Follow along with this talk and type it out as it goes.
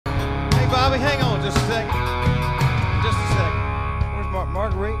Bobby, hang on just a second. Just a second. Where's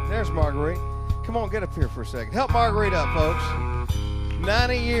Marguerite? There's Marguerite. Come on, get up here for a second. Help Marguerite up, folks.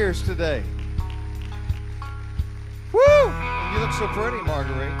 90 years today. Woo! You look so pretty,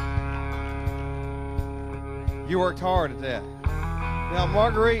 Marguerite. You worked hard at that. Now,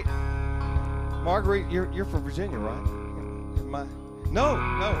 Marguerite, you're from Virginia, right? No.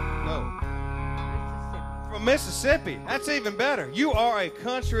 From Mississippi. That's even better. You are a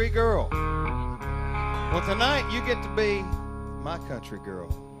country girl. Well, tonight you get to be my country girl.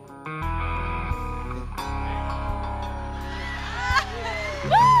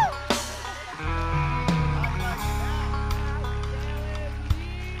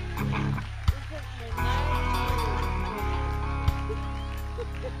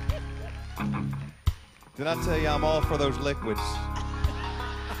 Did I tell you I'm all for those liquids?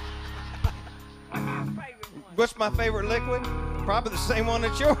 What's my favorite liquid? Probably the same one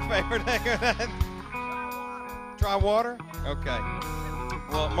that's your favorite. Try water? Okay.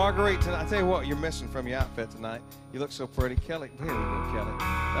 Well, Marguerite, I tell you what, you're missing from your outfit tonight. You look so pretty. Kelly, here we go, Kelly.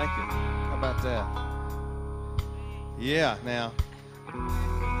 Thank you. How about that? Yeah, now.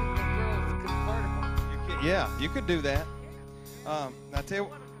 You could do that. I tell you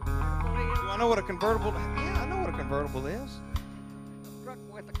what. Do I know what a convertible? Yeah, I know what a convertible is. Truck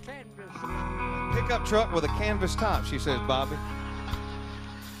with a canvas. Pickup truck with a canvas top, she says, Bobby.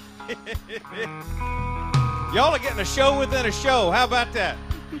 Y'all are getting a show within a show. How about that?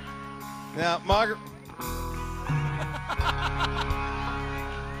 Now, Margaret.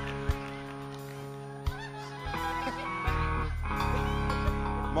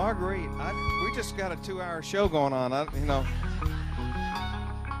 Marguerite, we just got a 2-hour show going on.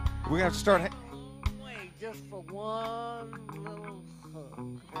 We have to start. Wait, just for one little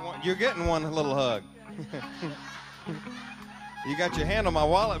hug. You're getting one little hug. You got your hand on my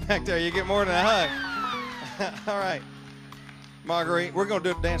wallet back there. You get more than a hug. All right, Marguerite, we're going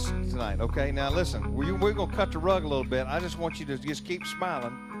to do a dance tonight, okay? Now, listen, we're going to cut the rug a little bit. I just want you to just keep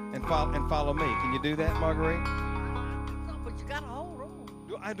smiling and follow me. Can you do that, Marguerite? No, but you got to hold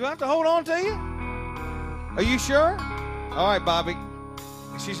on. Do I have to hold on to you? Are you sure? All right, Bobby.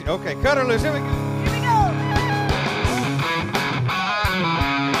 She's okay. Cut her loose. Here we go. Here we go.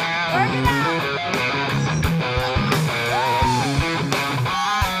 Work it out.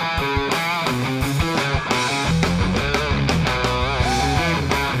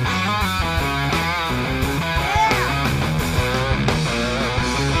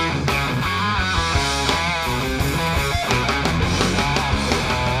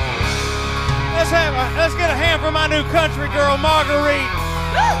 Let's get a hand for my new country girl, Marguerite.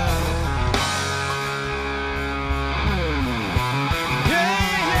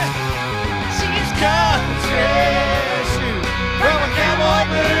 From her cowboy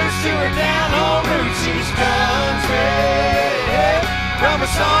boots to her down-home roots, she's country. From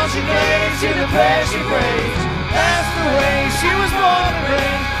her songs she plays to the prayer she prays, that's the way she was born and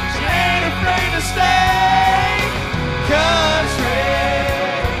raised. She ain't afraid to stay country.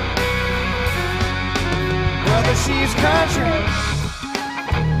 Brother, she's country.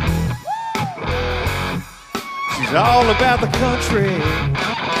 She's all about the country.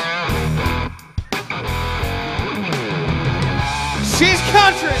 She's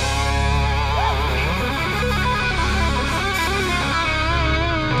country.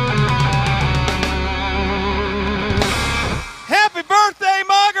 Happy birthday,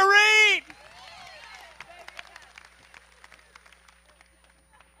 Marguerite.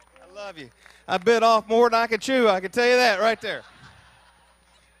 I love you. I bit off more than I could chew. I can tell you that right there.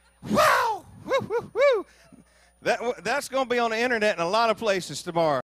 Wow. Woo, woo, woo. That's going to be on the internet in a lot of places tomorrow.